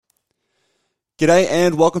G'day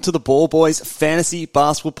and welcome to the Ball Boys Fantasy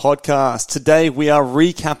Basketball Podcast. Today we are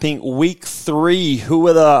recapping Week 3. Who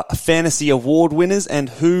are the fantasy award winners and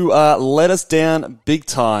who let us down big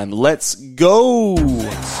time? Let's go! Jordan open.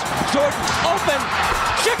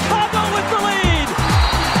 Chicago with the lead.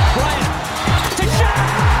 Bryant to shot.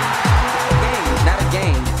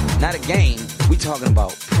 Not a game. We talking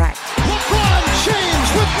about practice. LeBron James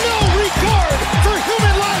with no regard for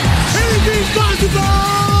human life. Anything's possible.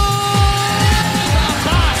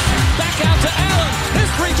 Back out to Allen. His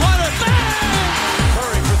three-pointer. Bang!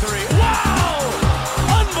 Curry for three. Wow!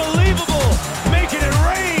 Unbelievable. Making it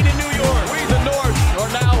rain in New York. We the North are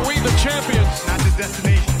now we the champions. Not the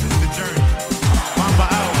destination, it's the journey. Mamba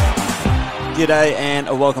out. G'day and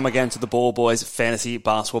welcome again to the Ball Boys Fantasy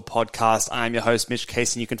Basketball Podcast. I'm your host, Mitch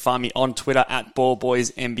Case, and you can find me on Twitter at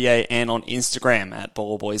BallBoysNBA and on Instagram at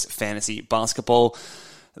BallBoys Fantasy Basketball.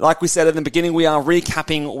 Like we said at the beginning, we are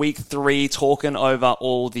recapping Week 3, talking over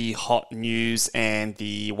all the hot news and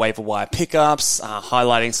the waiver wire pickups,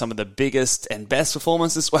 highlighting some of the biggest and best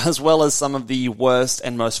performances, as well as some of the worst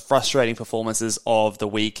and most frustrating performances of the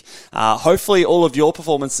week. Hopefully all of your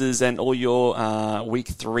performances and all your Week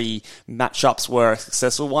 3 matchups were a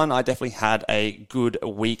successful one. I definitely had a good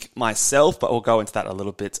week myself, but we'll go into that a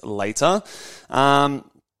little bit later.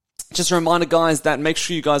 Just a reminder, guys, that make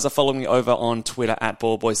sure you guys are following me over on Twitter at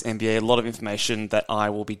BallBoysNBA. A lot of information that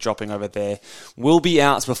I will be dropping over there will be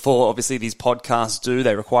out before, obviously, these podcasts do.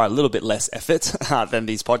 They require a little bit less effort than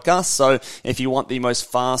these podcasts. So if you want the most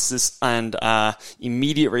fastest and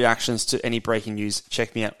immediate reactions to any breaking news,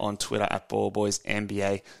 check me out on Twitter at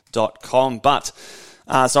ballboysnba.com.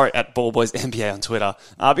 At BallBoysNBA on Twitter.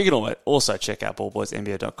 But you can also check out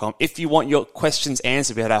ballboysnba.com if you want your questions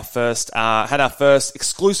answered. We had our first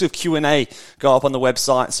exclusive Q&A go up on the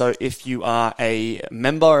website. So if you are a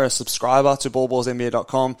member or a subscriber to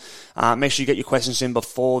ballboysnba.com, make sure you get your questions in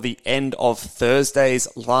before the end of Thursday's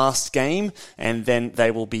last game, and then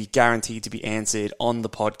they will be guaranteed to be answered on the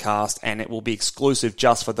podcast, and it will be exclusive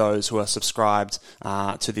just for those who are subscribed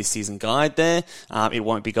to this season guide there. It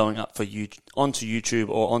won't be going up for you onto YouTube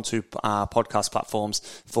or onto podcast platforms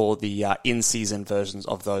for the in-season versions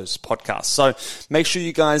of those podcasts. So make sure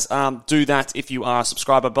you guys do that if you are a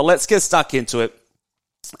subscriber. But let's get stuck into it.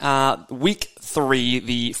 Week 3,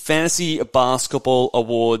 the Fantasy Basketball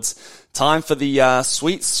Awards. Time for the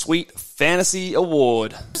Sweet Fantasy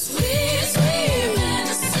Award.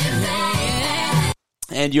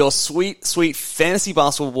 And your sweet Fantasy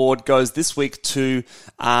Basketball Award goes this week to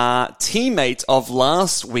teammate of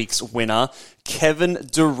last week's winner, Kevin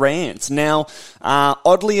Durant. Now,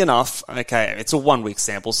 oddly enough, okay, it's a 1 week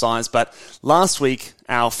sample size, but last week,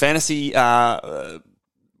 our fantasy,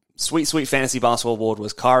 sweet Fantasy Basketball Award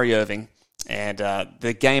was Kyrie Irving. And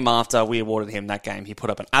the game after we awarded him that game, he put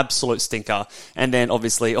up an absolute stinker. And then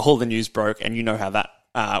obviously all the news broke, and you know how that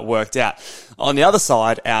worked out. On the other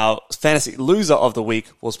side, our fantasy loser of the week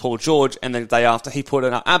was Paul George, and the day after he put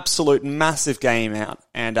an absolute massive game out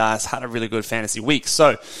and has had a really good fantasy week.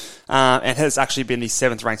 So, and has actually been the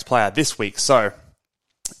 7th ranked player this week. So,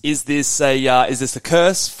 is this a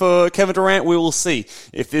curse for Kevin Durant? We will see.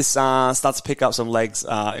 If this starts to pick up some legs,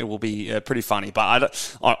 it will be pretty funny.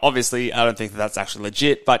 But I don't think that's actually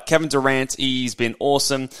legit. But Kevin Durant, he's been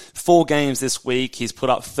awesome. 4 games this week. He's put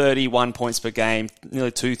up 31 points per game,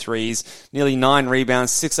 nearly 2 threes, nearly 9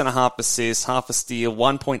 rebounds, 6.5 assists, half a steal,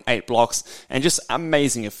 1.8 blocks, and just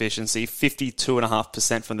amazing efficiency.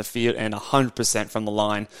 52.5% from the field and 100% from the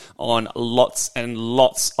line on lots and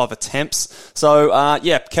lots of attempts. So,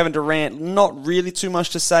 Kevin Durant, not really too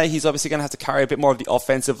much to say. He's obviously going to have to carry a bit more of the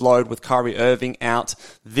offensive load with Kyrie Irving out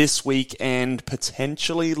this week and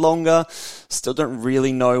potentially longer. Still don't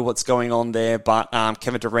really know what's going on there, but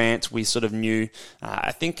Kevin Durant, we sort of knew.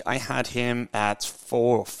 I think I had him at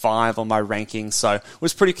 4 or 5 on my rankings, so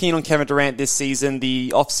was pretty keen on Kevin Durant this season.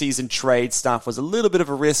 The off-season trade stuff was a little bit of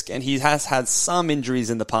a risk, and he has had some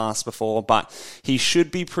injuries in the past before, but he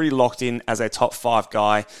should be pretty locked in as a top 5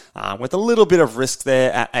 guy with a little bit of risk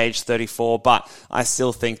there at age 34, but I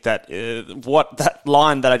still think that what that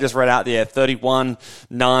line that I just read out there, 31,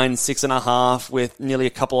 9, 6.5 with nearly a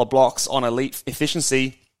couple of blocks on elite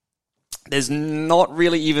efficiency, there's not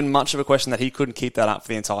really even much of a question that he couldn't keep that up for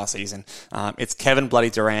the entire season. It's Kevin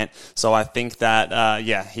bloody Durant. So I think that,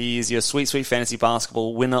 he is your sweet fantasy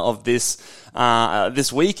basketball winner of this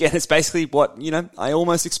week. And it's basically what, I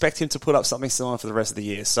almost expect him to put up something similar for the rest of the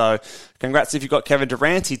year. So congrats if you've got Kevin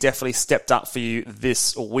Durant. He definitely stepped up for you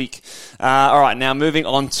this week. All right, now moving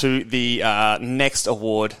on to the next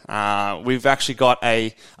award. We've actually got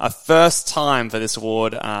a first time for this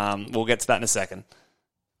award. We'll get to that in a second.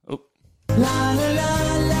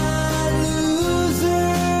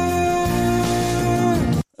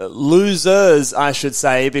 losers, I should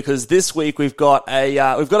say, because this week we've got a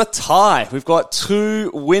tie. We've got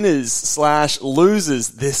two winners / losers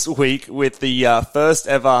this week with the first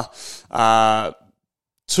ever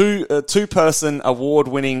two-person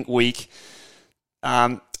award-winning week.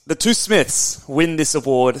 The two Smiths win this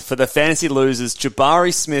award for the fantasy losers.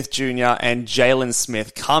 Jabari Smith Jr. and Jalen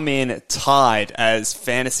Smith come in tied as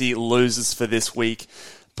fantasy losers for this week.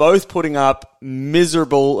 Both putting up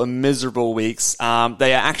miserable weeks. They are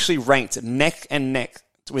actually ranked neck and neck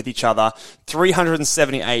with each other.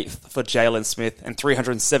 378th for Jalen Smith and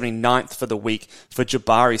 379th for the week for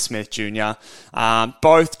Jabari Smith Jr.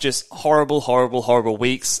 Both just horrible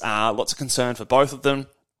weeks. Lots of concern for both of them.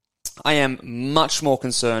 I am much more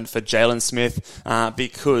concerned for Jalen Smith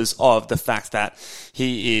because of the fact that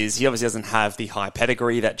he obviously doesn't have the high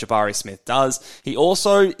pedigree that Jabari Smith does. He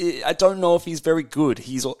also, I don't know if he's very good.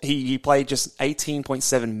 He played just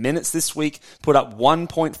 18.7 minutes this week, put up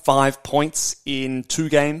 1.5 points in 2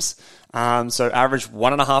 games. So average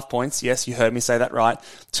 1.5 points. Yes, you heard me say that right.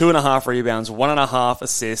 2.5 rebounds, 1.5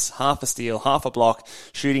 assists, half a steal, half a block,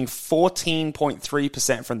 shooting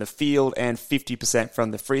 14.3% from the field and 50%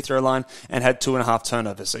 from the free throw line, and had 2.5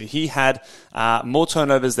 turnovers. So he had more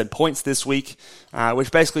turnovers than points this week,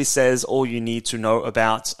 which basically says all you need to know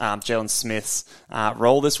about Jalen Smith's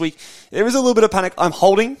role this week. There is a little bit of panic. I'm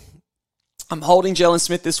holding Jalen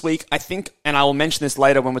Smith this week. I think, and I will mention this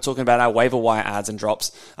later when we're talking about our waiver wire adds and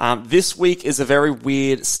drops. This week is a very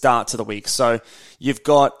weird start to the week. So you've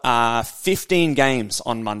got 15 games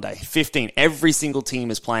on Monday. 15. Every single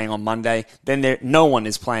team is playing on Monday. Then no one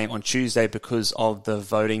is playing on Tuesday because of the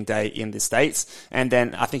voting day in the States. And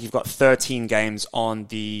then I think you've got 13 games on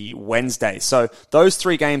the Wednesday. So those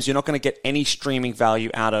 3 games, you're not going to get any streaming value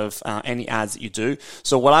out of any ads that you do.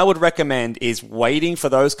 So what I would recommend is waiting for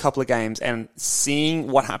those couple of games and seeing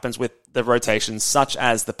what happens with the rotations, such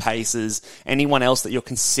as the Pacers, anyone else that you're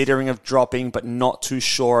considering of dropping but not too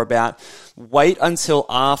sure about. Wait until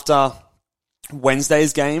after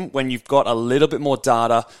Wednesday's game when you've got a little bit more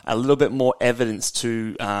data, a little bit more evidence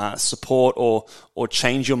to support or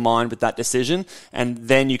change your mind with that decision, and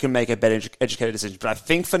then you can make a better educated decision. But I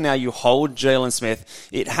think for now you hold Jalen Smith.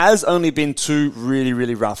 It has only been 2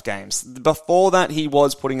 really rough games. Before that, he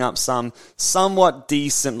was putting up some somewhat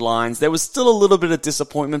decent lines. There was still a little bit of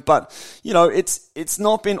disappointment, but it's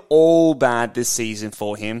not been all bad this season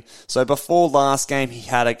for him. So before last game, he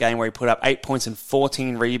had a game where he put up 8 points and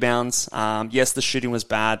 14 rebounds. Yes, the shooting was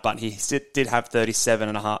bad, but he did have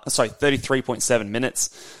 33.7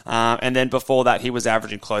 minutes. And then before that, he was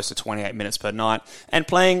averaging close to 28 minutes per night and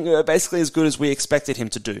playing basically as good as we expected him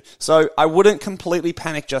to do. So I wouldn't completely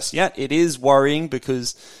panic just yet. It is worrying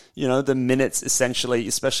because the minutes essentially,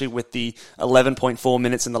 especially with the 11.4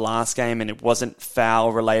 minutes in the last game, and it wasn't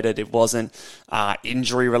foul related, it wasn't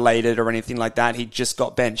injury related or anything like that. He just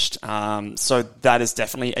got benched. So that is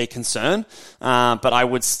definitely a concern. But I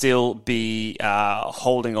would still be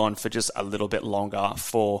holding on for just a little bit longer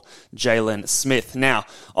for Jalen Smith. Now,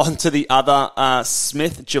 on to the other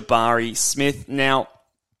Smith, Jabari Smith. Now,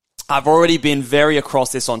 I've already been very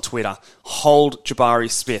across this on Twitter. Hold Jabari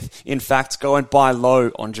Smith. In fact, go and buy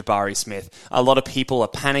low on Jabari Smith. A lot of people are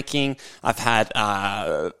panicking. I've had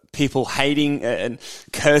people hating and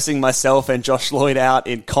cursing myself and Josh Lloyd out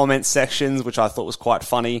in comment sections, which I thought was quite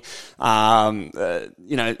funny. Saying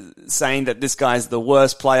that this guy's the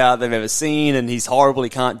worst player they've ever seen and he's horrible, he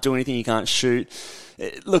can't do anything, he can't shoot.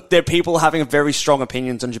 Look, there are people having very strong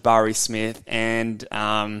opinions on Jabari Smith, and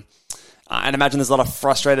I'd imagine there's a lot of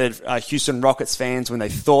frustrated Houston Rockets fans when they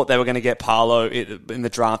thought they were going to get Paolo in the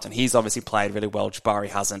draft, and he's obviously played really well. Jabari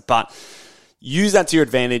hasn't. But use that to your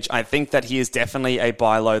advantage. I think that he is definitely a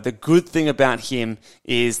buy low. The good thing about him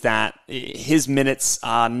is that his minutes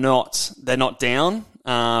are not down.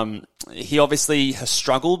 He obviously has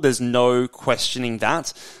struggled. There's no questioning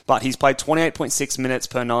that. But he's played 28.6 minutes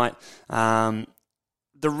per night.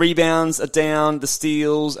 The rebounds are down. The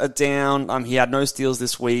steals are down. He had no steals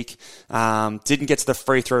this week. Didn't get to the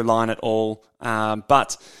free throw line at all.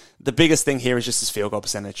 But the biggest thing here is just his field goal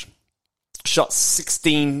percentage. Shot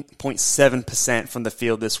 16.7% from the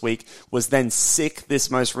field this week, was then sick this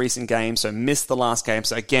most recent game, so missed the last game.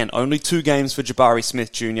 So again, only 2 games for Jabari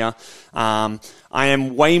Smith Jr. I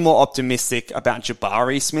am way more optimistic about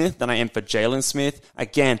Jabari Smith than I am for Jalen Smith.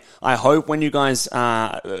 Again, I hope when you guys,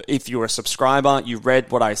 if you're a subscriber, you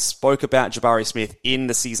read what I spoke about Jabari Smith in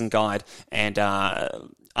the season guide and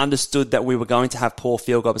understood that we were going to have poor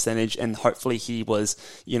field goal percentage, and hopefully he was,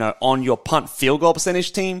 on your punt field goal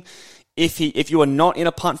percentage team. if you are not in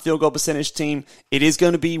a punt field goal percentage team, it is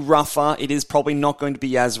going to be rougher. It is probably not going to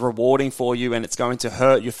be as rewarding for you, and it's going to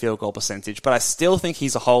hurt your field goal percentage. But I still think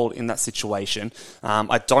he's a hold in that situation.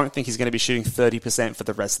 I don't think he's going to be shooting 30% for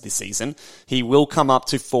the rest of the season. He will come up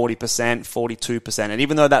to 40%, 42%. And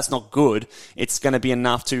even though that's not good, it's going to be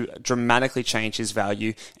enough to dramatically change his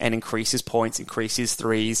value and increase his points, increase his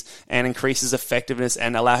threes, and increase his effectiveness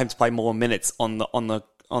and allow him to play more minutes on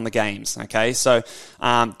the games. Okay, so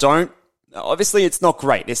obviously, it's not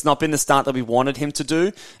great. It's not been the start that we wanted him to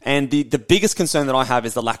do. And the biggest concern that I have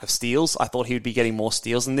is the lack of steals. I thought he would be getting more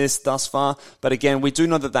steals than this thus far. But again, we do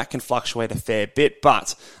know that can fluctuate a fair bit.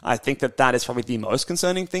 But I think that is probably the most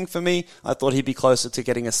concerning thing for me. I thought he'd be closer to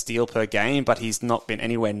getting a steal per game, but he's not been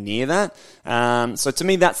anywhere near that. So to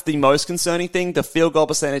me, that's the most concerning thing. The field goal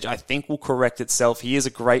percentage, I think, will correct itself. He is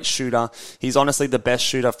a great shooter. He's honestly the best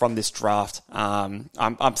shooter from this draft. I'm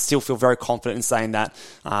still feel very confident in saying that.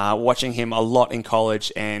 Watching him a lot in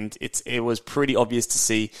college, and it was pretty obvious to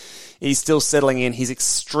see he's still settling in. He's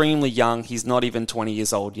extremely young. He's not even 20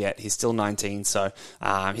 years old yet. He's still 19, so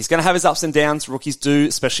he's going to have his ups and downs. Rookies do,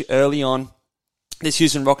 especially early on. This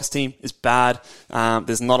Houston Rockets team is bad.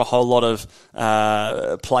 There's not a whole lot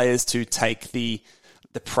of players to take the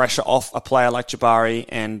pressure off a player like Jabari,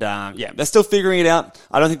 and they're still figuring it out.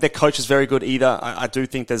 I don't think their coach is very good either. I do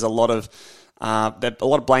think there's a lot of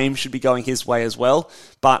blame should be going his way as well.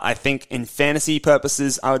 But I think in fantasy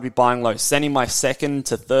purposes, I would be buying low. Sending my second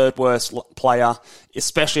to third worst player,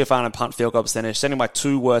 especially if I'm on a punt field goal percentage, sending my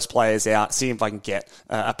two worst players out, seeing if I can get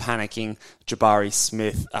a panicking Jabari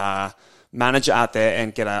Smith manager out there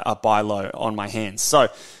and get a buy low on my hands. So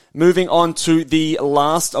moving on to the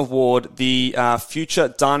last award, the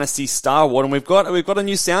Future Dynasty Star Award. And we've got a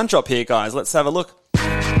new sound drop here, guys. Let's have a look.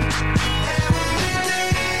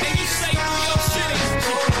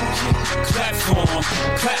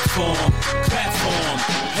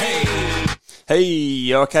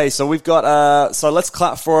 Hey, okay, so we've got, so let's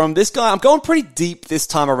clap for him. This guy, I'm going pretty deep this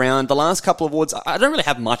time around. The last couple of awards, I don't really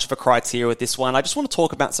have much of a criteria with this one. I just want to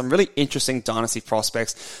talk about some really interesting dynasty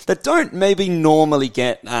prospects that don't maybe normally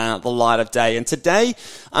get the light of day. And today,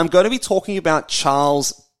 I'm going to be talking about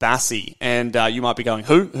Charles Bassey. And you might be going,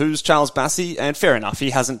 who's Charles Bassey? And fair enough,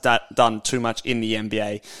 he hasn't done too much in the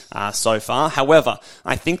NBA so far. However,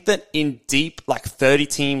 I think that in deep, like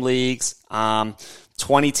 30-team leagues,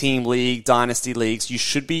 20-team league, dynasty leagues, you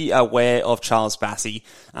should be aware of Charles Bassey.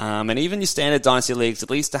 And even your standard dynasty leagues, at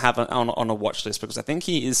least to have on a watch list, because I think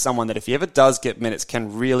he is someone that if he ever does get minutes,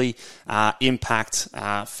 can really impact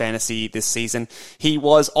fantasy this season. He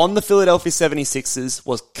was on the Philadelphia 76ers,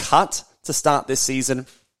 was cut to start this season.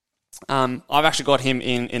 I've actually got him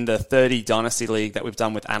in the 30 Dynasty League that we've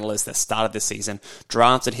done with analysts that started this season.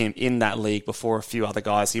 Drafted him in that league before a few other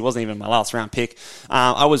guys. He wasn't even my last round pick.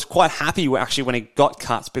 I was quite happy actually when he got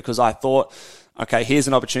cut because I thought, okay, here's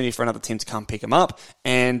an opportunity for another team to come pick him up.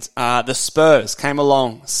 And the Spurs came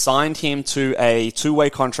along, signed him to a two-way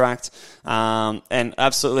contract, and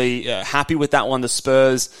absolutely happy with that one. The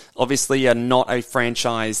Spurs obviously are not a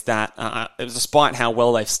franchise that, despite how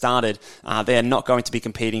well they've started, they are not going to be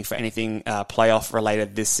competing for anything playoff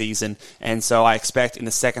related this season. And so I expect in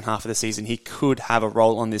the second half of the season he could have a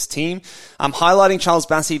role on this team. I'm highlighting Charles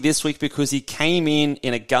Bassey this week because he came in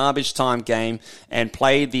a garbage time game and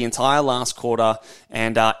played the entire last quarter.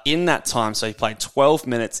 And in that time, so he played 12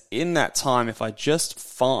 minutes. In that time, if I just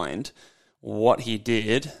find what he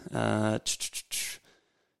did,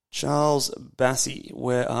 Charles Bassey,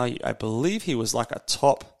 where are you? I believe he was like a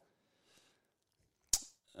top...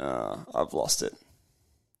 I've lost it.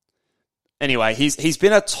 Anyway, he's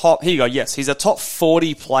been a top... Here you go. Yes, he's a top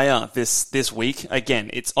 40 player this week. Again,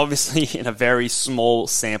 it's obviously in a very small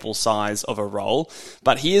sample size of a role,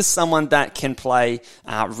 but he is someone that can play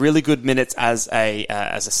really good minutes as a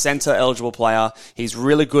center eligible player. He's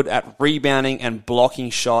really good at rebounding and blocking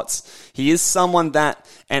shots. He is someone that,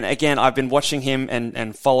 and again, I've been watching him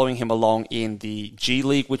and following him along in the G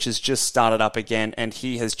League, which has just started up again, and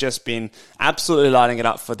he has just been absolutely lighting it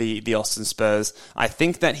up for the Austin Spurs. I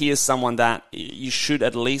think that he is someone that you should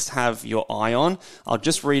at least have your eye on. I'll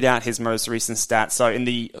just read out his most recent stats. So in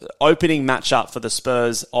the opening matchup for the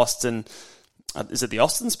Spurs, Austin, is it the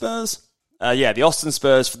Austin Spurs? The Austin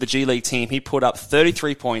Spurs for the G League team, he put up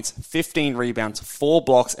 33 points, 15 rebounds, 4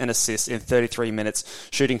 blocks and assists in 33 minutes,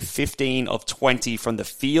 shooting 15 of 20 from the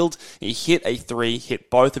field. He hit a 3, hit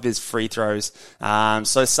both of his free throws.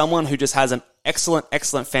 So someone who just has an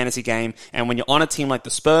excellent fantasy game. And when you're on a team like the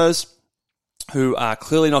Spurs, who are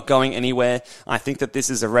clearly not going anywhere. I think that this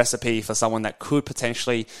is a recipe for someone that could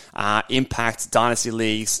potentially impact dynasty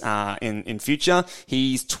leagues in future.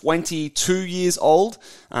 He's 22 years old.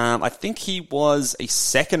 I think he was a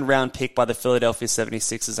second-round pick by the Philadelphia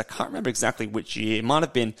 76ers. I can't remember exactly which year. It might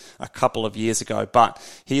have been a couple of years ago, but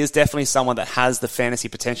he is definitely someone that has the fantasy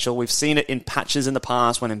potential. We've seen it in patches in the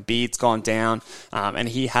past when Embiid's gone down, and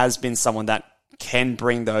he has been someone that can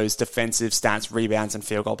bring those defensive stats, rebounds, and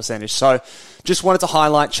field goal percentage. So just wanted to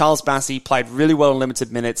highlight Charles Bassey played really well in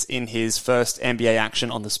limited minutes in his first NBA action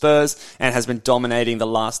on the Spurs and has been dominating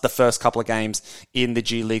the first couple of games in the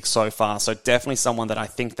G League so far. So definitely someone that I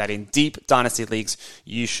think that in deep dynasty leagues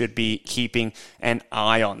you should be keeping an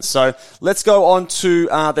eye on. So let's go on to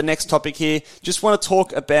the next topic here. Just want to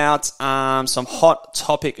talk about some hot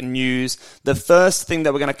topic news. The first thing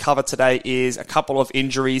that we're going to cover today is a couple of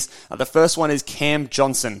injuries. The first one is Cam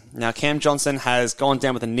Johnson. Now, Cam Johnson has gone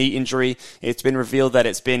down with a knee injury. It's been revealed that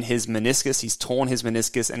it's been his meniscus. He's torn his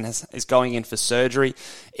meniscus and is going in for surgery.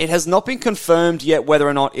 It has not been confirmed yet whether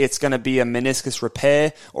or not it's going to be a meniscus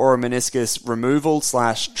repair or a meniscus removal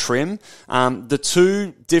 / trim. The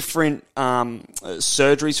two different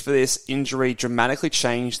surgeries for this injury dramatically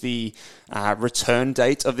change the return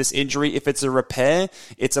date of this injury. If it's a repair,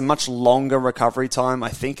 it's a much longer recovery time. I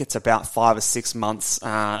think it's about 5 or 6 months.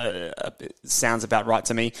 Sounds about right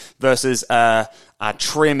to me. Versus a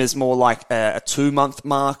trim is more like a 2-month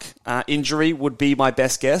mark injury would be my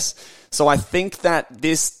best guess. So I think that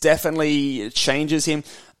this definitely changes him.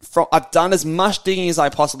 I've done as much digging as I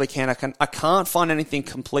possibly can. I can't find anything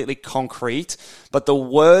completely concrete, but the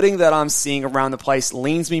wording that I'm seeing around the place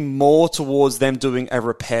leans me more towards them doing a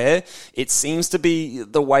repair. It seems to be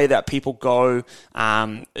the way that people go.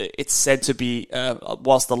 It's said to be,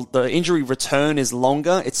 whilst the injury return is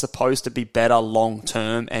longer, it's supposed to be better long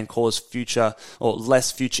term and cause future or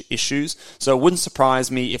less future issues. So it wouldn't surprise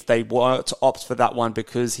me if they were to opt for that one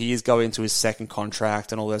because he is going into his second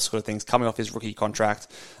contract and all those sort of things, coming off his rookie contract.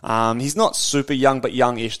 He's not super young, but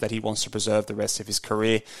youngish that he wants to preserve the rest of his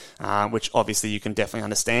career, which obviously you can definitely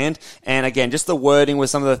understand. And again, just the wording with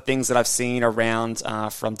some of the things that I've seen around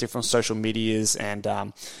from different social medias and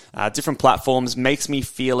different platforms makes me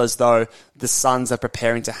feel as though the Suns are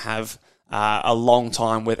preparing to have a long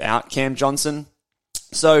time without Cam Johnson.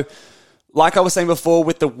 So, like I was saying before,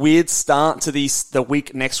 with the weird start to the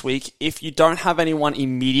week next week, if you don't have anyone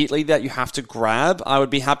immediately that you have to grab, I would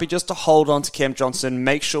be happy just to hold on to Cam Johnson,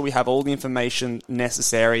 make sure we have all the information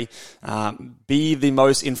necessary, be the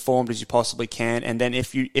most informed as you possibly can, and then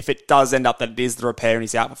if it does end up that it is the repair and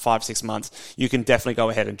he's out for 5-6 months, you can definitely go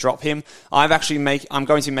ahead and drop him. I'm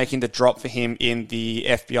going to be making the drop for him in the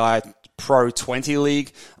FBI Pro 20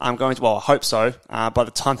 League. I hope so. By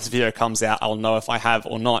the time this video comes out, I'll know if I have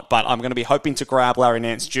or not. But I'm going to be hoping to grab Larry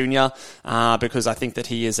Nance Jr. Because I think that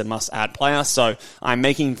he is a must-add player. So I'm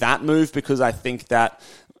making that move because I think that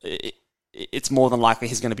it's more than likely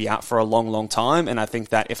he's going to be out for a long, long time. And I think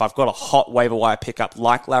that if I've got a hot waiver wire pickup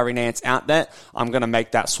like Larry Nance out there, I'm going to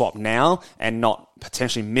make that swap now and not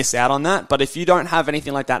potentially miss out on that. But if you don't have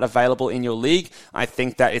anything like that available in your league, I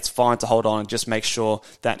think that it's fine to hold on and just make sure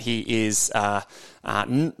that he is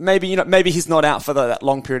maybe he's not out for that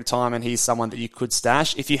long period of time and he's someone that you could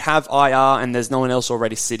stash. If you have IR and there's no one else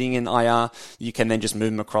already sitting in IR, you can then just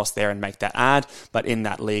move him across there and make that add. But in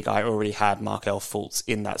that league, I already had Markelle Fultz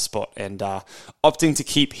in that spot and opting to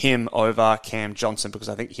keep him over Cam Johnson because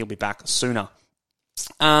I think he'll be back sooner.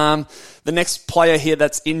 The next player here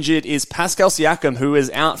that's injured is Pascal Siakam, who is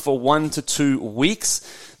out for 1 to 2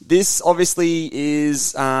 weeks. This obviously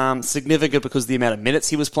is significant because of the amount of minutes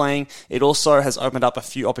he was playing. It also has opened up a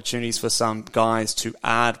few opportunities for some guys to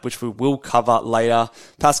add, which we will cover later.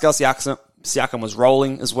 Pascal Siakam was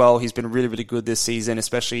rolling as well. He's been really, really good this season,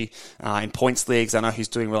 especially in points leagues. I know he's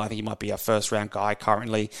doing well. I think he might be a first-round guy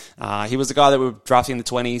currently. He was the guy that we were drafting in the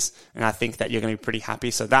 20s, and I think that you're going to be pretty happy.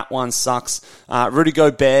 So that one sucks. Rudy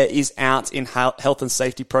Gobert is out in health and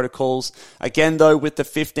safety protocols. Again, though, with the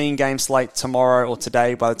 15-game slate tomorrow or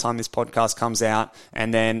today by the time this podcast comes out,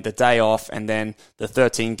 and then the day off, and then the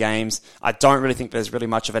 13 games, I don't really think there's really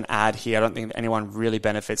much of an add here. I don't think that anyone really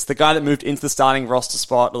benefits. The guy that moved into the starting roster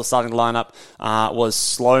spot or the starting lineup was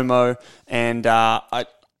Slow-Mo, and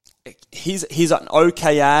he's an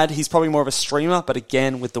okay ad. He's probably more of a streamer, but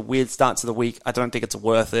again, with the weird start to the week, I don't think it's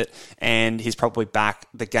worth it, and he's probably back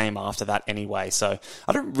the game after that anyway. So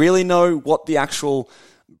I don't really know what the actual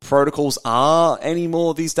protocols are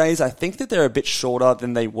anymore these days. I think that they're a bit shorter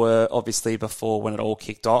than they were, obviously, before when it all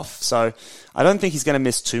kicked off. So I don't think he's going to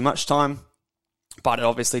miss too much time. But it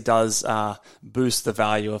obviously does boost the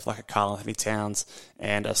value of like a Karl Anthony Towns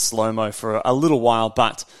and a Slow-Mo for a little while.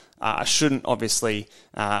 But shouldn't obviously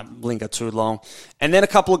linger too long. And then a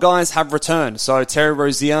couple of guys have returned. So Terry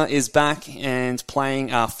Rozier is back and playing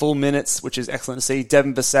full minutes, which is excellent to see.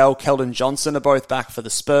 Devin Vassell, Keldon Johnson are both back for the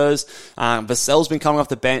Spurs. Vassell's been coming off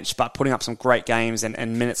the bench, but putting up some great games,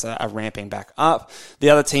 and minutes are ramping back up. The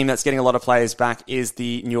other team that's getting a lot of players back is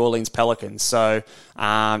the New Orleans Pelicans. So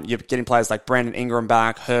you're getting players like Brandon Ingram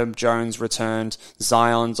back, Herb Jones returned,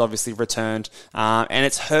 Zion's obviously returned, and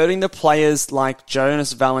it's hurting the players like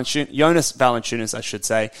Jonas Valanciunas, I should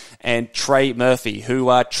say, and Trey Murphy, who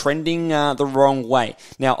are trending the wrong way.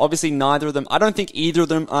 Now, obviously, neither of them, I don't think either of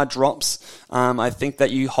them are drops. I think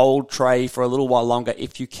that you hold Trey for a little while longer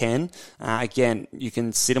if you can. Again, you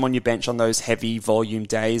can sit him on your bench on those heavy volume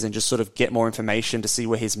days and just sort of get more information to see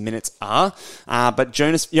where his minutes are. But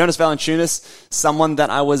Jonas Valanciunas, someone that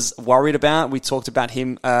I was worried about. We talked about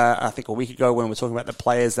him, I think a week ago when we were talking about the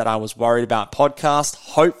players that I was worried about podcast.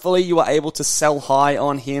 Hopefully you were able to sell high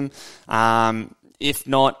on him. If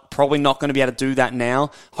not, probably not going to be able to do that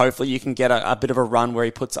now. Hopefully you can get a bit of a run where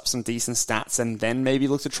he puts up some decent stats and then maybe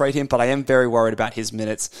look to trade him. But I am very worried about his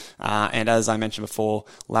minutes. And as I mentioned before,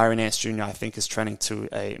 Larry Nance Jr. I think is trending to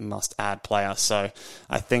a must-add player. So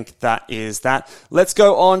I think that is that. Let's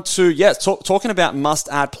go on to, talking about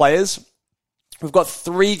must-add players. We've got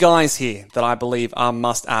 3 guys here that I believe are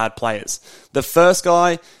must-add players. The first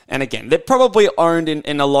guy, and again, they're probably owned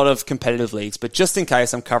in a lot of competitive leagues, but just in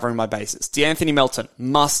case, I'm covering my bases. DeAnthony Melton,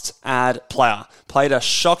 must-add player. Played a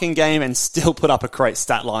shocking game and still put up a great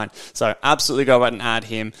stat line. So absolutely go out and add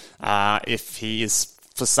him if he is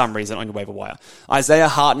for some reason on your waiver wire. Isaiah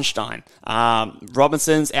Hartenstein.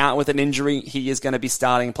 Robinson's out with an injury. He is going to be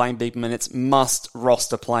starting and playing big minutes. Must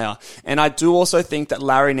roster player. And I do also think that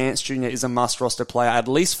Larry Nance Jr. is a must roster player, at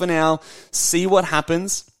least for now. See what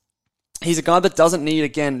happens. He's a guy that doesn't need,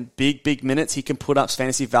 again, big minutes. He can put up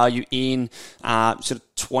fantasy value in sort of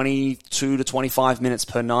 22 to 25 minutes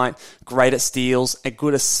per night. Great at steals, a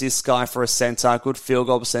good assist guy for a center, good field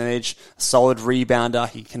goal percentage, solid rebounder.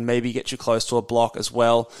 He can maybe get you close to a block as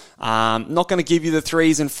well. Not going to give you the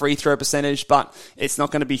threes and free throw percentage, but it's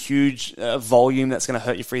not going to be huge volume that's going to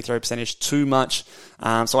hurt your free throw percentage too much.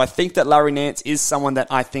 So I think that Larry Nance is someone that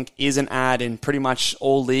I think is an add in pretty much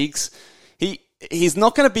all leagues. He's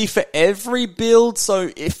not going to be for every build, so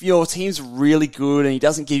if your team's really good and he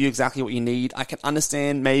doesn't give you exactly what you need, I can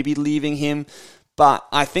understand maybe leaving him. But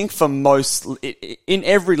I think for most, in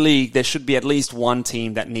every league, there should be at least one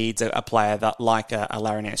team that needs a player that like a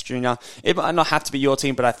Larry Nance Jr. It might not have to be your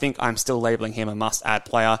team, but I think I'm still labeling him a must-add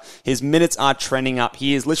player. His minutes are trending up.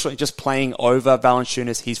 He is literally just playing over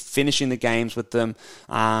Valanciunas. He's finishing the games with them.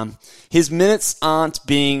 His minutes aren't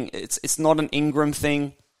being, it's not an Ingram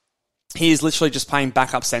thing. He is literally just playing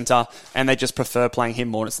backup center, and they just prefer playing him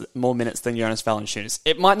more minutes than Jonas Valanciunas.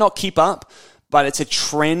 It might not keep up, but it's a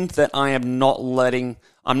trend that I'm not going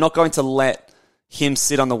to let him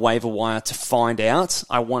sit on the waiver wire to find out.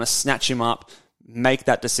 I want to snatch him up, make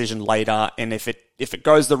that decision later, and if it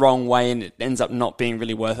goes the wrong way and it ends up not being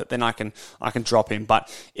really worth it, then I can drop him.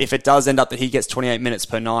 But if it does end up that he gets 28 minutes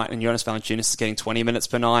per night and Jonas Valanciunas is getting 20 minutes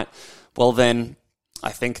per night, well then I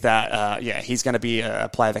think that, he's going to be a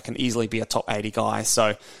player that can easily be a top 80 guy.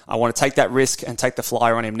 So I want to take that risk and take the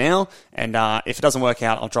flyer on him now. And if it doesn't work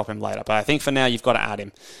out, I'll drop him later. But I think for now, you've got to add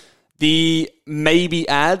him. The maybe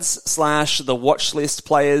ads / the watch list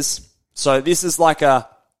players. So this is like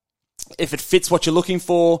if it fits what you're looking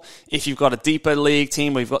for, if you've got a deeper league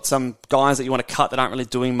team where you've got some guys that you want to cut that aren't really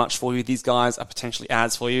doing much for you, these guys are potentially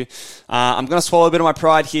ads for you. I'm going to swallow a bit of my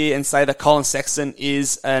pride here and say that Colin Sexton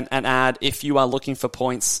is an ad if you are looking for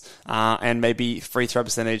points and maybe free throw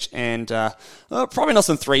percentage and probably not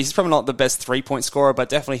some threes. He's probably not the best 3-point scorer, but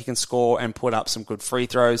definitely he can score and put up some good free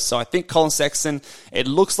throws. So I think Colin Sexton, it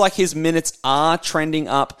looks like his minutes are trending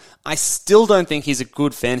up. I still don't think he's a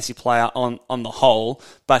good fantasy player on the whole,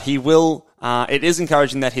 but he will. It is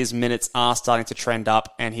encouraging that his minutes are starting to trend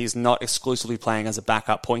up and he's not exclusively playing as a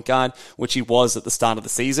backup point guard, which he was at the start of the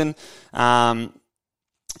season.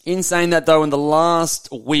 In saying that, though, in the last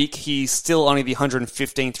week, he's still only the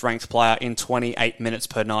 115th ranked player in 28 minutes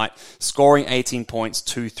per night, scoring 18 points,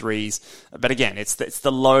 2 threes. But again, it's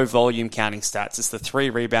the low volume counting stats. It's the 3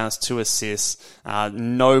 rebounds, 2 assists,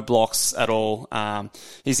 no blocks at all.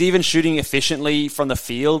 He's even shooting efficiently from the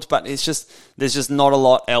field, but there's just not a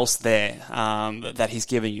lot else there that he's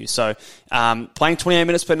giving you. So playing 28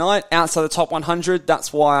 minutes per night outside the top 100,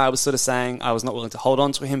 that's why I was sort of saying I was not willing to hold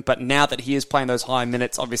on to him. But now that he is playing those high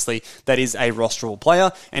minutes, obviously that is a rosterable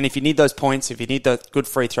player. And if you need those points, if you need the good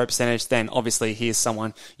free throw percentage, then obviously he is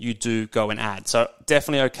someone you do go and add. So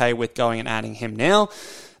definitely okay with going and adding him now.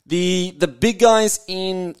 The big guys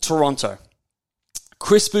in Toronto.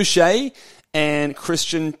 Chris Boucher and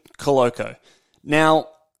Christian Koloko. Now,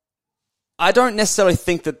 I don't necessarily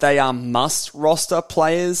think that they are must roster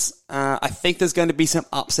players. I think there's going to be some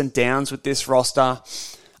ups and downs with this roster.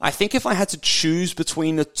 I think if I had to choose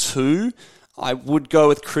between the two, I would go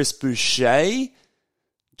with Chris Boucher,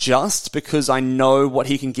 just because I know what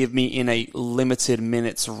he can give me in a limited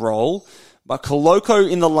minutes role. But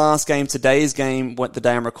Koloko in the last game, today's game, the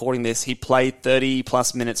day I'm recording this, he played 30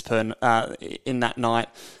 plus minutes in that night.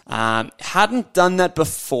 Hadn't done that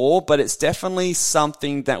before, but it's definitely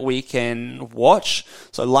something that we can watch.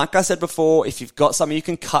 So like I said before, if you've got something you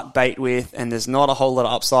can cut bait with and there's not a whole lot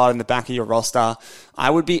of upside in the back of your roster, I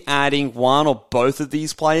would be adding one or both of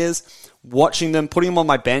these players, watching them, putting them on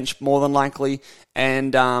my bench more than likely,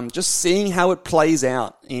 and just seeing how it plays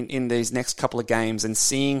out in these next couple of games and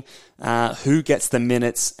seeing who gets the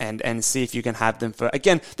minutes and see if you can have them for,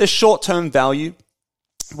 again, there's short-term value.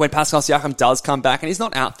 When Pascal Siakam does come back, and he's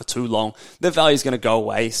not out for too long, the value is going to go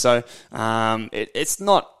away. So it's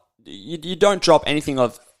not, you don't drop anything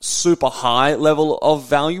of super high level of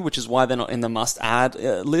value, which is why they're not in the must-add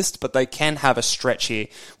list, but they can have a stretch here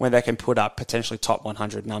where they can put up potentially top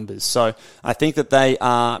 100 numbers. So I think that they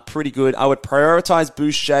are pretty good. I would prioritize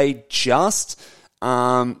Boucher just,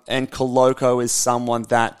 and Koloko is someone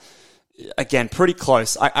that, again, pretty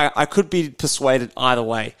close. I could be persuaded either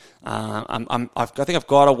way. I think I've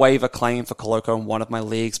got a waiver claim for Koloko in one of my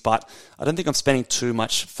leagues, but I don't think I'm spending too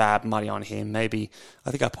much fab money on him. Maybe,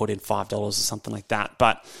 I think I put in $5 or something like that,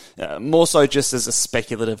 but more so just as a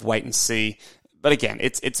speculative wait and see. But again,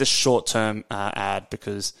 it's a short-term ad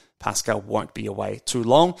because Pascal won't be away too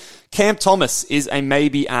long. Cam Thomas is a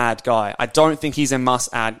maybe add guy. I don't think he's a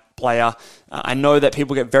must-add player. I know that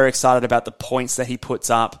people get very excited about the points that he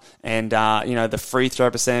puts up and the free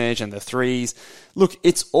throw percentage and the threes. Look,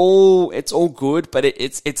 it's all good, but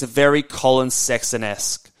it's a very Colin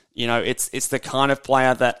Sexton-esque. It's the kind of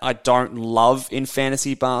player that I don't love in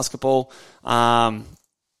fantasy basketball.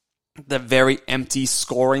 The very empty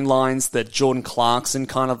scoring lines, the Jordan Clarkson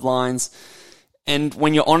kind of lines. And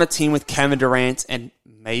when you're on a team with Kevin Durant and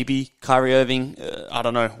maybe Kyrie Irving, I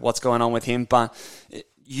don't know what's going on with him, but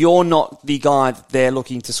you're not the guy that they're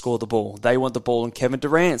looking to score the ball. They want the ball in Kevin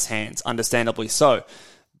Durant's hands, understandably so.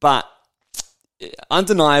 But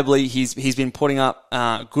undeniably, he's been putting up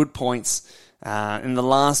good points. In the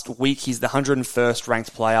last week, he's the 101st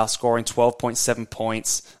ranked player, scoring 12.7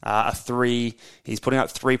 points, a 3. He's putting up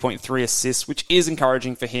 3.3 assists, which is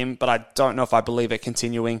encouraging for him, but I don't know if I believe it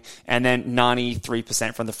continuing. And then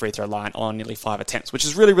 93% from the free throw line on nearly 5 attempts, which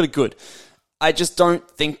is really, really good. I just don't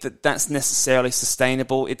think that that's necessarily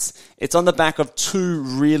sustainable. It's on the back of 2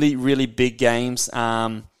 really, really big games.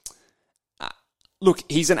 Look,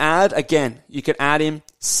 he's an ad. Again, you can add him,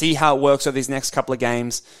 see how it works over these next couple of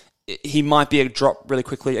games. He might be a drop really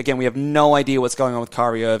quickly. Again, we have no idea what's going on with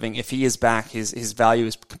Kyrie Irving. If he is back, his value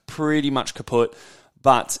is pretty much kaput.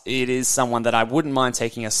 But it is someone that I wouldn't mind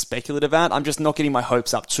taking a speculative ad. I'm just not getting my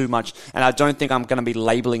hopes up too much, and I don't think I'm going to be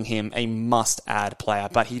labeling him a must-add player.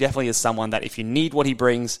 But he definitely is someone that if you need what he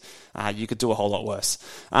brings, you could do a whole lot worse.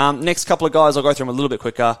 Next couple of guys, I'll go through them a little bit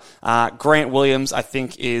quicker. Grant Williams, I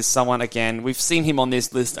think, is someone, again, we've seen him on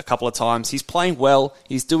this list a couple of times. He's playing well.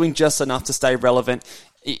 He's doing just enough to stay relevant.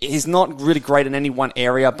 He's not really great in any one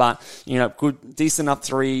area, but, good, decent enough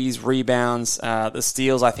threes, rebounds. The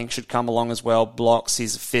steals, I think, should come along as well. Blocks,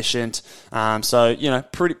 he's efficient. So,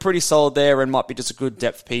 pretty solid there, and might be just a good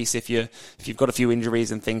depth piece if you've got a few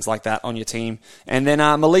injuries and things like that on your team. And then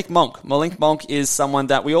Malik Monk. Malik Monk is someone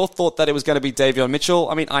that we all thought that it was going to be Davion Mitchell.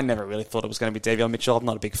 I mean, I never really thought it was going to be Davion Mitchell. I'm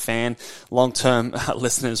not a big fan. Long-term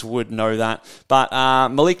listeners would know that. But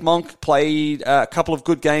Malik Monk played a couple of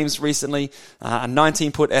good games recently. A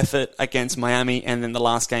 19-point effort against Miami, and then the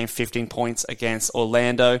last game, 15 points against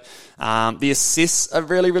Orlando. The assists are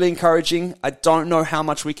really, really encouraging. I don't know how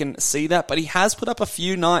much we can see that, but he has put up a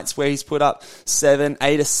few nights where he's put up 7,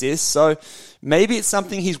 8 assists. So maybe it's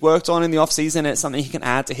something he's worked on in the offseason, and it's something he can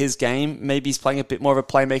add to his game. Maybe he's playing a bit more of a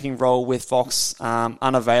playmaking role with Fox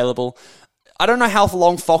unavailable. I don't know how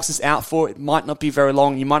long Fox is out for. It might not be very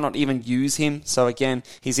long. You might not even use him. So again,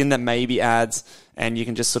 he's in that maybe ads, and you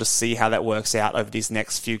can just sort of see how that works out over these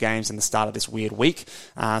next few games and the start of this weird week.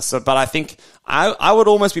 But I think I would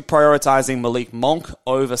almost be prioritizing Malik Monk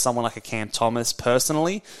over someone like a Cam Thomas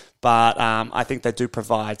personally. But I think they do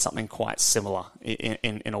provide something quite similar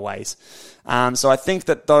in a ways. So I think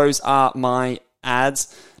that those are my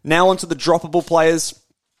ads. Now onto the droppable players.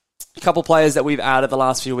 A couple players that we've added the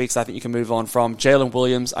last few weeks, I think you can move on from. Jalen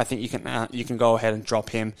Williams, I think you can go ahead and drop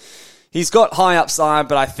him. He's got high upside,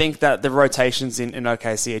 but I think that the rotations in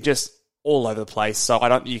OKC are just all over the place, so I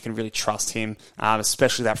don't think you can really trust him,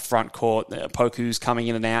 especially that front court. Poku's coming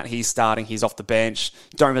in and out, he's starting, he's off the bench.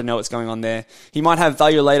 Don't really know what's going on there. He might have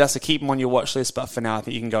value later, so keep him on your watch list, but for now, I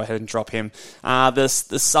think you can go ahead and drop him. The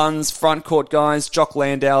Suns front court guys, Jock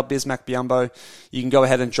Landale, Bismack Biyombo, you can go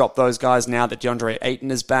ahead and drop those guys now that DeAndre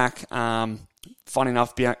Ayton is back. Funny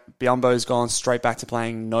enough, Biyombo's gone straight back to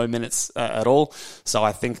playing no minutes at all, so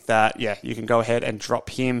I think that, you can go ahead and drop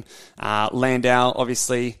him. Landale,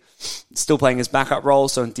 obviously, still playing his backup role,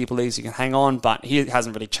 so in deeper leagues you can hang on, but he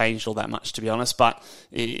hasn't really changed all that much, to be honest, but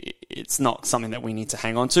it's not something that we need to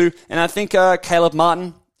hang on to. And I think Caleb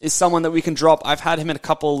Martin is someone that we can drop. I've had him in a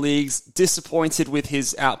couple of leagues, disappointed with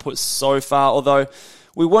his output so far, although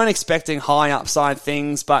we weren't expecting high upside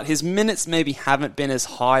things, but his minutes maybe haven't been as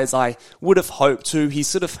high as I would have hoped to. He's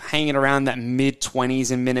sort of hanging around that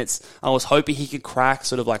mid-20s in minutes. I was hoping he could crack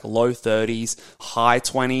sort of like low 30s, high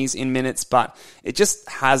 20s in minutes, but it just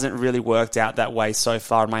hasn't really worked out that way so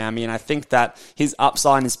far in Miami. And I think that his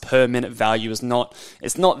upside and his per minute value is not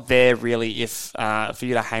there really if for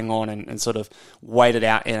you to hang on and sort of wait it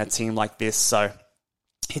out in a team like this. So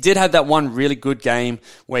he did have that one really good game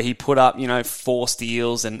where he put up, 4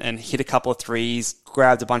 steals and hit a couple of threes,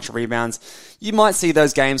 grabbed a bunch of rebounds. You might see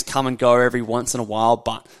those games come and go every once in a while,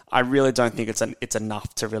 but I really don't think it's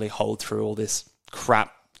enough to really hold through all this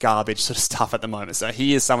crap, garbage sort of stuff at the moment. So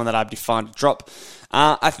he is someone that I'd be fine to drop.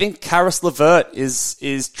 I think Karis LeVert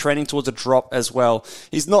is trending towards a drop as well.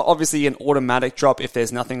 He's not obviously an automatic drop if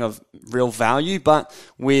there's nothing of real value, but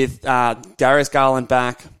with Darius Garland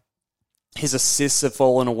back, his assists have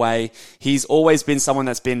fallen away. He's always been someone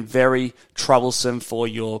that's been very troublesome for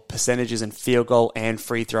your percentages in field goal and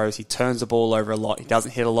free throws. He turns the ball over a lot. He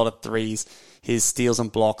doesn't hit a lot of threes. His steals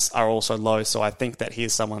and blocks are also low, so I think that he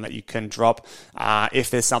is someone that you can drop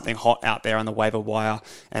if there's something hot out there on the waiver wire,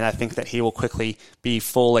 and I think that he will quickly be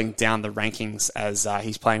falling down the rankings as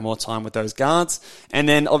he's playing more time with those guards. And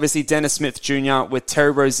then obviously Dennis Smith Jr. with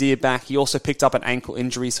Terry Rozier back. He also picked up an ankle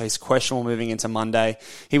injury, so he's questionable moving into Monday.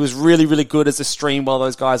 He was really, really good as a stream while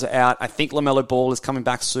those guys are out. I think LaMelo Ball is coming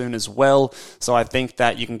back soon as well, so I think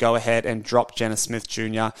that you can go ahead and drop Dennis Smith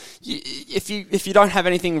Jr. If you don't have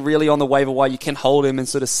anything really on the waiver wire, you can hold him and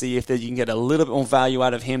sort of see if you can get a little bit more value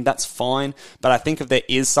out of him. That's fine. But I think if there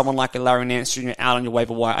is someone like a Larry Nance Jr. out on your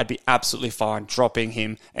waiver wire, I'd be absolutely fine dropping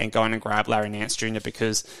him and going and grab Larry Nance Jr.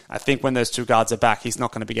 because I think when those two guards are back, he's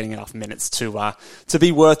not going to be getting enough minutes to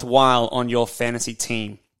be worthwhile on your fantasy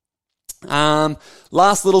team.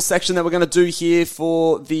 Last little section that we're going to do here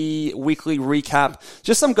for the weekly recap.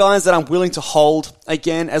 Just some guys that I'm willing to hold.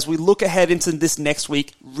 Again, as we look ahead into this next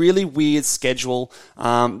week, really weird schedule.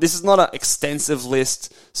 This is not an extensive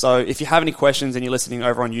list, so if you have any questions and you're listening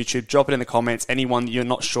over on YouTube, drop it in the comments. Anyone that you're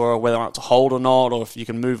not sure whether or not to hold or not, or if you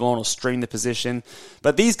can move on or stream the position.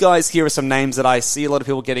 But these guys here are some names that I see a lot of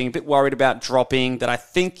people getting a bit worried about dropping that I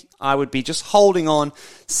think I would be just holding on,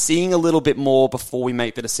 seeing a little bit more before we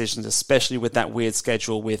make the decisions, especially with that weird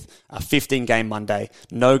schedule with a 15-game Monday,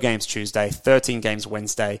 no games Tuesday, 13 games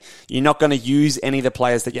Wednesday. You're not going to use any of the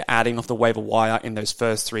players that you're adding off the waiver wire in those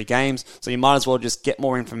first 3 games, so you might as well just get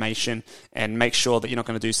more information and make sure that you're not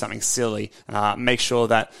going to do something silly. Make sure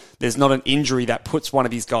that there's not an injury that puts one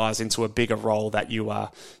of these guys into a bigger role that you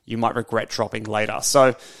might regret dropping later.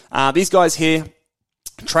 So these guys here,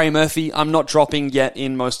 Trey Murphy, I'm not dropping yet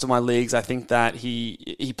in most of my leagues. I think that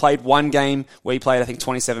he played one game where he played, I think,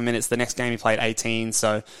 27 minutes. The next game he played 18.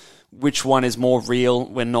 So which one is more real?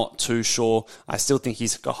 We're not too sure. I still think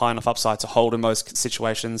he's got high enough upside to hold in most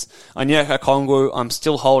situations. Onyeka Okongwu, I'm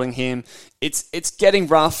still holding him. It's getting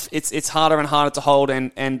rough. It's harder and harder to hold.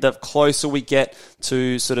 And the closer we get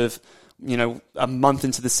to sort of, a month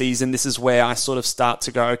into the season, this is where I sort of start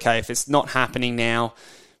to go, okay, if it's not happening now,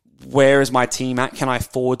 where is my team at? Can I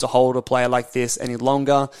afford to hold a player like this any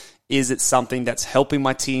longer? Is it something that's helping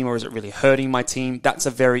my team or is it really hurting my team? That's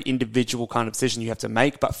a very individual kind of decision you have to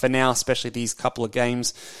make. But for now, especially these couple of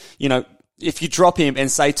games, if you drop him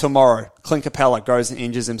and say tomorrow, Clint Capella goes and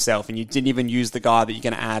injures himself and you didn't even use the guy that you're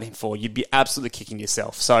going to add him for, you'd be absolutely kicking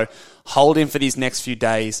yourself. So hold him for these next few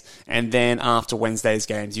days, and then after Wednesday's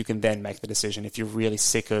games, you can then make the decision if you're really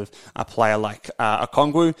sick of a player like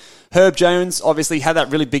Okongwu. Herb Jones obviously had that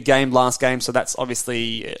really big game last game, so that's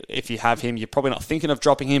obviously, if you have him, you're probably not thinking of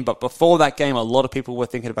dropping him, but before that game, a lot of people were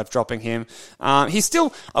thinking about dropping him. He's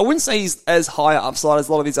still, I wouldn't say he's as high upside as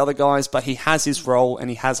a lot of these other guys, but he has his role and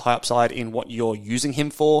he has high upside in what you're using him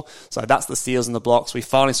for, so that's the steals and the blocks. We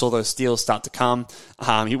finally saw those steals start to come.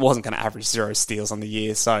 He wasn't going to average 0 steals on the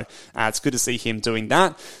year, so it's good to see him doing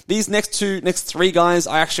that. These next 3 guys,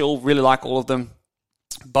 I actually really like all of them.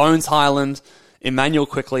 Bones Highland Emmanuel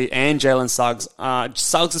Quickley and Jalen Suggs.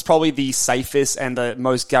 Suggs is probably the safest and the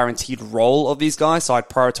most guaranteed role of these guys, so I'd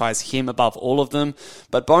prioritize him above all of them.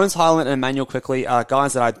 But Bones Hyland and Emmanuel Quickley are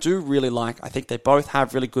guys that I do really like. I think they both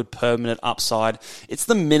have really good permanent upside. It's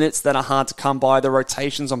the minutes that are hard to come by. The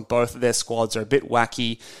rotations on both of their squads are a bit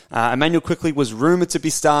wacky. Emmanuel Quickley was rumored to be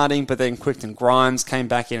starting, but then Quinton Grimes came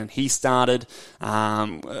back in and he started.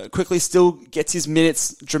 Quickley still gets his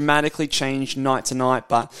minutes dramatically changed night to night,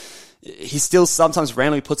 but he still sometimes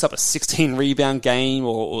randomly puts up a 16 rebound game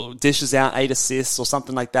or dishes out 8 assists or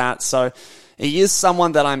something like that. So he is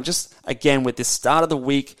someone that I'm just, again, with this start of the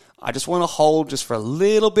week, I just want to hold just for a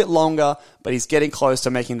little bit longer, but he's getting close to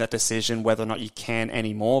making that decision whether or not you can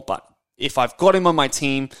anymore. But if I've got him on my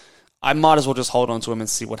team, I might as well just hold on to him and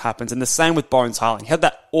see what happens. And the same with Bones Hyland. He had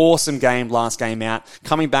that awesome game last game out,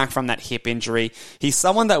 coming back from that hip injury. He's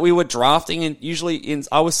someone that we were drafting, and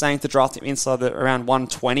I was saying to draft him inside around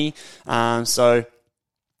 120. So,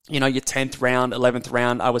 your 10th round, 11th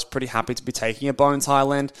round, I was pretty happy to be taking a Bones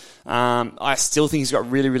Hyland. I still think he's got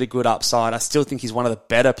really, really good upside. I still think he's one of the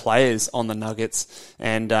better players on the Nuggets.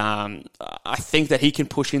 And I think that he can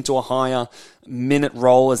push into a higher minute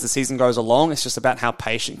role as the season goes along. It's just about how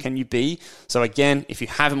patient can you be. So again, if you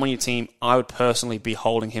have him on your team, I would personally be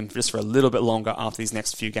holding him just for a little bit longer after these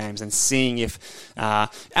next few games and seeing if,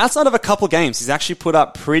 outside of a couple of games, he's actually put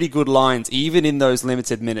up pretty good lines, even in those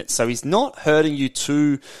limited minutes. So he's not hurting you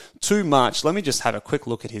too much. Let me just have a quick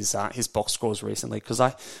look at his box scores recently, because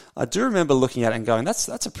I do remember looking at it and going, that's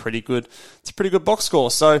a pretty good box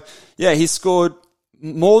score. So yeah, he's scored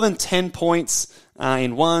more than 10 points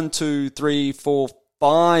in 1, 2, 3, 4,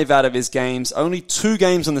 5 out of his games. Only 2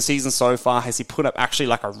 games on the season so far has he put up actually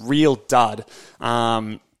like a real dud.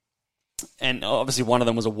 And obviously one of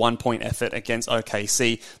them was a 1-point effort against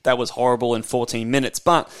OKC. That was horrible in 14 minutes.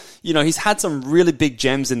 But, he's had some really big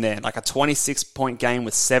gems in there, like a 26-point game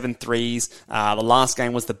with 7 threes. The last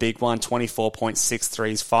game was the big one, 24 points, 6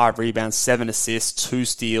 threes, 5 rebounds, 7 assists, 2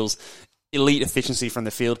 steals. Elite efficiency from the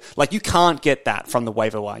field. Like, you can't get that from the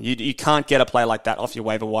waiver wire. You can't get a player like that off your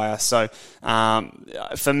waiver wire. So,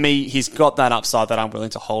 for me, he's got that upside that I'm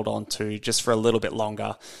willing to hold on to just for a little bit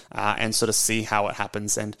longer and sort of see how it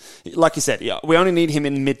happens. And like you said, we only need him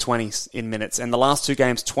in mid-20s in minutes. And the last 2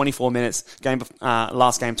 games, 24 minutes.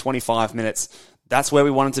 Last game, 25 minutes. That's where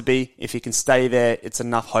we want him to be. If he can stay there, it's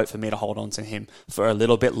enough hope for me to hold on to him for a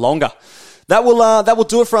little bit longer. That will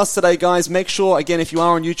do it for us today, guys. Make sure, again, if you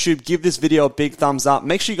are on YouTube, give this video a big thumbs up.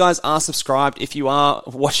 Make sure you guys are subscribed. If you are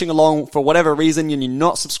watching along for whatever reason and you're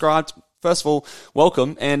not subscribed, first of all,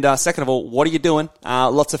 welcome. And second of all, what are you doing?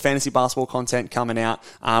 Lots of fantasy basketball content coming out.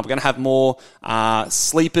 We're going to have more buy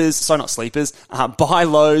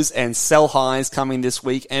lows and sell highs coming this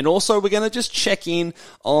week. And also, we're going to just check in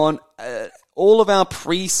on all of our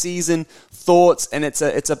preseason thoughts. And it's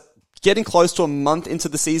a getting close to a month into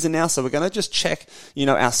the season now, so we're going to just check,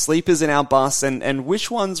 our sleepers and our busts and which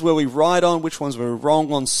ones were we right on, which ones were we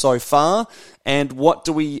wrong on so far, and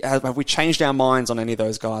have we changed our minds on any of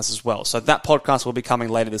those guys as well. So that podcast will be coming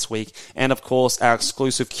later this week, and of course our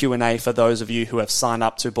exclusive Q&A for those of you who have signed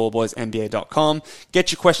up to ballboysnba.com.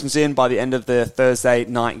 Get your questions in by the end of the Thursday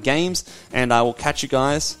night games, and I will catch you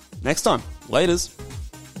guys next time. Laters.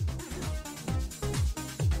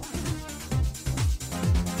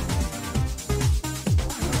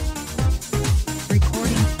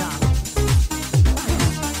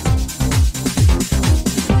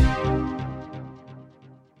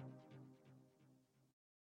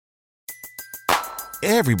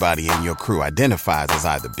 Everybody in your crew identifies as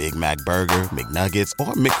either Big Mac Burger, McNuggets,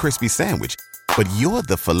 or McCrispy Sandwich. But you're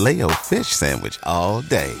the Filet-O-Fish Sandwich all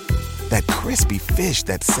day. That crispy fish,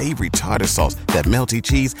 that savory tartar sauce, that melty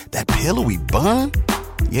cheese, that pillowy bun.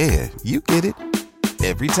 Yeah, you get it.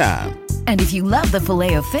 Every time. And if you love the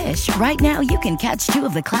Filet-O-Fish, right now you can catch 2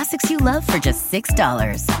 of the classics you love for just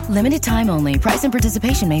 $6. Limited time only. Price and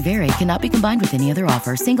participation may vary. Cannot be combined with any other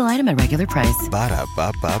offer. Single item at regular price.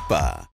 Ba-da-ba-ba-ba.